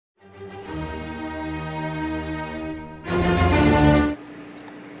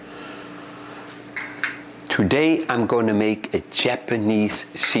Today I'm going to make a Japanese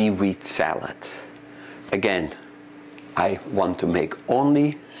seaweed salad. Again, I want to make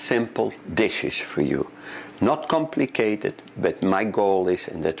only simple dishes for you. Not complicated, but my goal is,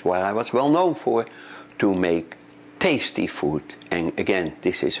 and that's what I was well known for, to make tasty food. And again,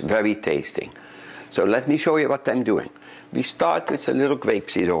 this is very tasty. So let me show you what I'm doing. We start with a little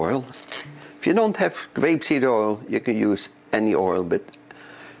grapeseed oil. If you don't have grapeseed oil, you can use any oil, but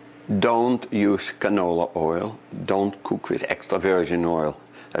don't use canola oil. Don't cook with extra virgin oil.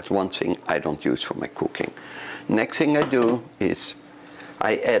 That's one thing I don't use for my cooking. Next thing I do is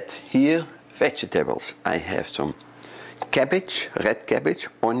I add here vegetables. I have some cabbage, red cabbage,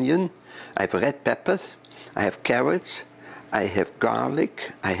 onion. I have red peppers. I have carrots. I have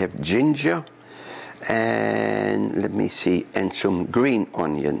garlic. I have ginger. And let me see, and some green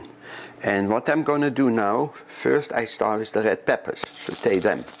onion. And what I'm going to do now, first I start with the red peppers. Saute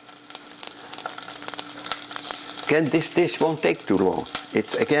them. Again, this dish won't take too long.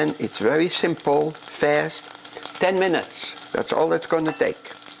 It's very simple, fast. 10 minutes. That's all it's going to take.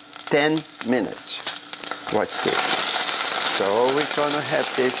 10 minutes. Watch this. So we're going to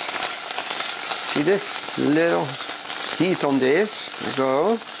have this. See this little heat on this.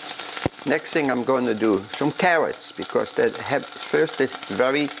 Go. Next thing I'm going to do some carrots, because that first is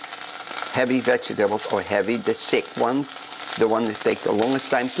very heavy vegetables, or heavy, the thick ones, the one that takes the longest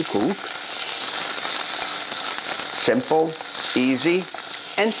time to cook. Simple, easy,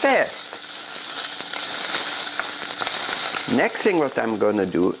 and fast. Next thing what I'm going to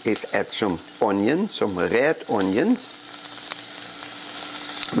do is add some onions, some red onions.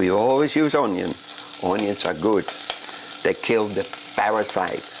 We always use onion. Onions are good. They kill the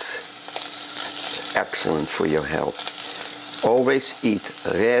parasites. Excellent for your health. Always eat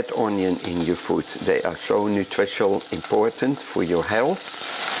red onion in your food. They are so nutritional, important for your health.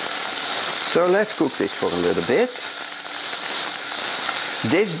 So let's cook this for a little bit.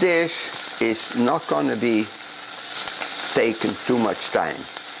 This dish is not going to be taken too much time.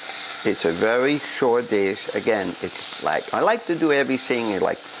 It's a very short dish. Again, it's like, I like to do everything in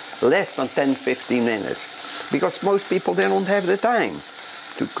like less than 10-15 minutes, because most people, they don't have the time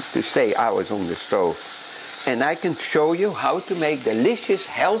to stay hours on the stove. And I can show you how to make delicious,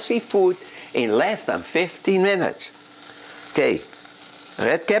 healthy food in less than 15 minutes. Okay,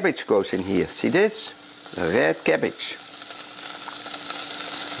 red cabbage goes in here. See this? Red cabbage.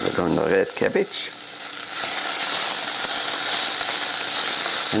 We're going to red cabbage.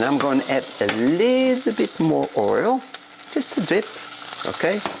 And I'm going to add a little bit more oil, just a drip,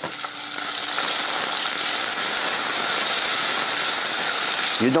 okay?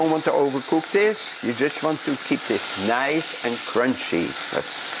 You don't want to overcook this, you just want to keep this nice and crunchy.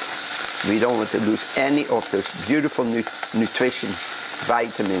 We don't want to lose any of those beautiful nutrition,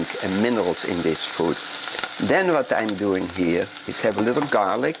 vitamins and minerals in this food. Then what I'm doing here is have a little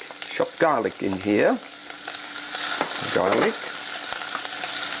garlic, chopped garlic in here. Garlic.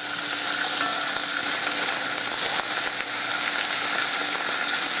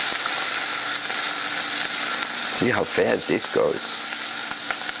 See how fast this goes.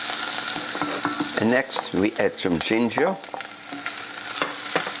 And next we add some ginger,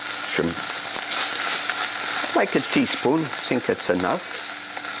 like a teaspoon, I think that's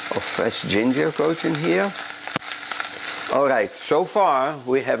enough, of fresh ginger goes in here. Alright, so far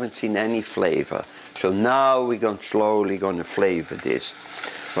we haven't seen any flavor. So now we're slowly going to flavor this.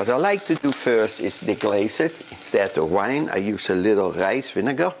 What I like to do first is deglaze it. Instead of wine, I use a little rice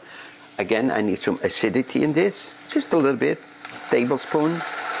vinegar. Again, I need some acidity in this, just a little bit, tablespoon,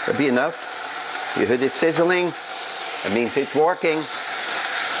 that'll be enough. You heard it sizzling, that means it's working.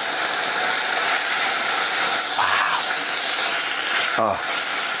 Wow. Oh,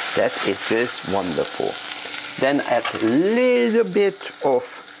 that is just wonderful. Then add a little bit of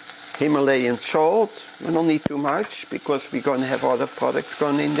Himalayan salt. We don't need too much, because we're going to have other products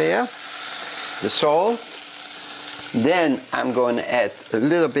going in there. The salt. Then I'm going to add a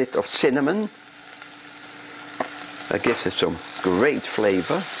little bit of cinnamon. That gives it some great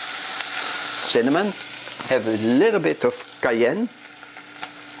flavor. Cinnamon, have a little bit of cayenne,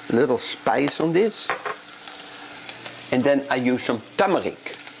 a little spice on this, and then I use some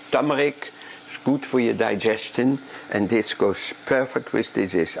turmeric. Turmeric is good for your digestion, and this goes perfect with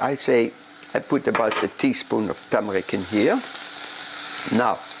this dish. I say I put about a teaspoon of turmeric in here.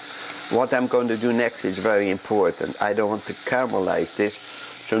 Now, what I'm going to do next is very important. I don't want to caramelize this,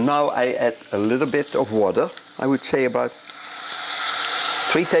 so now I add a little bit of water. I would say about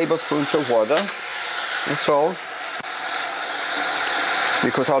 3 tablespoons of water, that's all,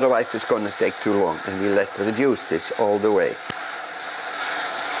 because otherwise it's going to take too long, and we let reduce this all the way.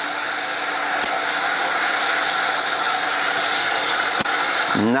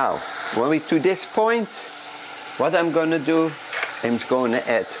 Now, when we to this point, what I'm going to do, I'm going to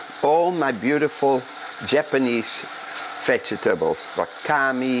add all my beautiful Japanese vegetables.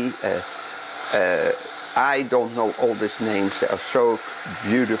 Wakami, I don't know all these names, they are so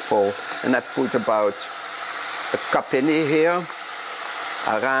beautiful. And I put about a cup in here.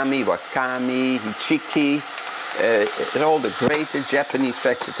 Arami, Wakami, Hiziki, all the greatest Japanese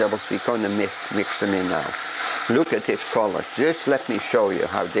vegetables. We're going to mix them in now. Look at this color. Just let me show you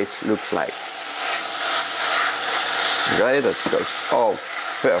how this looks like. Right, that goes all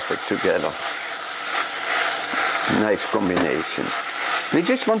perfect together. Nice combination. We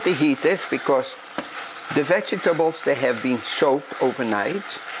just want to heat this because the vegetables, they have been soaked overnight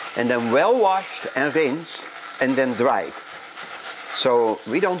and then well washed and rinsed and then dried. So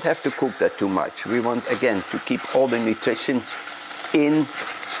we don't have to cook that too much. We want, again, to keep all the nutrition in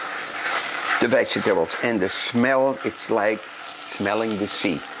the vegetables. And the smell, it's like smelling the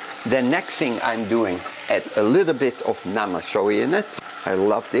sea. The next thing I'm doing, add a little bit of namasoya in it. I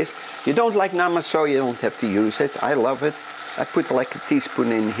love this. You don't like namasoya, you don't have to use it. I love it. I put like a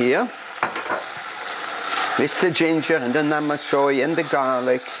teaspoon in here. With the ginger and the namasoya and the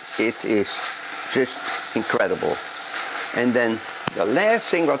garlic, it is just incredible. And then the last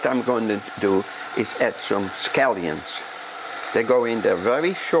thing what I'm going to do is add some scallions. They go in there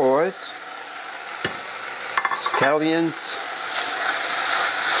very short. Scallions.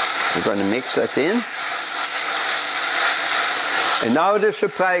 We're going to mix that in. And now the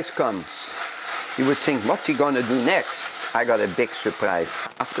surprise comes. You would think, what's he going to do next? I got a big surprise.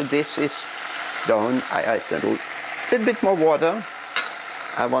 After this is done, I add a little bit more water.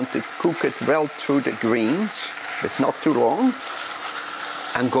 I want to cook it well through the greens, but not too long.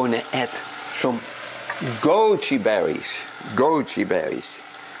 I'm going to add some goji berries. Goji berries.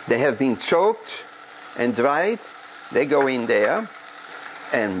 They have been soaked and dried. They go in there.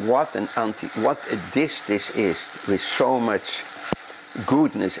 And what a dish this is, with so much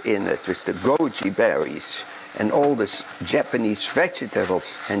goodness in it, with the goji berries and all this Japanese vegetables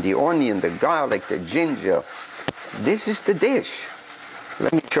and the onion, the garlic, the ginger. This is the dish.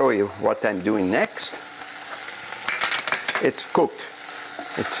 Let me show you what I'm doing next. It's cooked.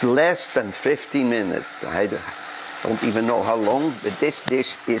 It's less than 15 minutes. I don't even know how long, but this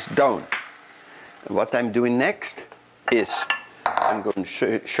dish is done. And what I'm doing next is I'm going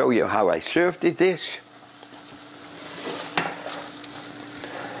to show you how I serve the dish.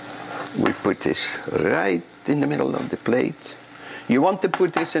 We put this right in the middle of the plate. You want to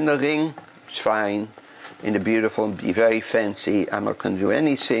put this in a ring, it's fine. In the beautiful, be very fancy. I'm not going to do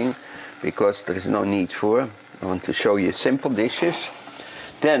anything because there is no need for. I want to show you simple dishes.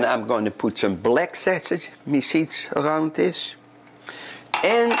 Then I'm going to put some black sesame seeds around this.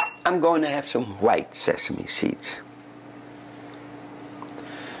 And I'm going to have some white sesame seeds.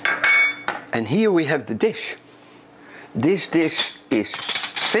 And here we have the dish. This dish is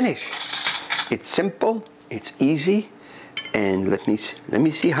finished. It's simple, it's easy, and let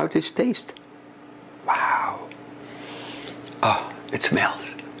me see how this tastes. Wow. Oh, it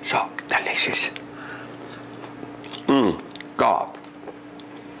smells so delicious. God.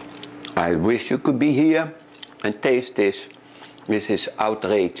 I wish you could be here and taste this. This is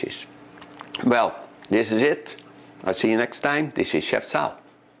outrageous. Well, this is it. I'll see you next time. This is Chef Sal.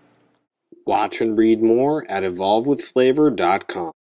 Watch and read more at evolvewithflavor.com.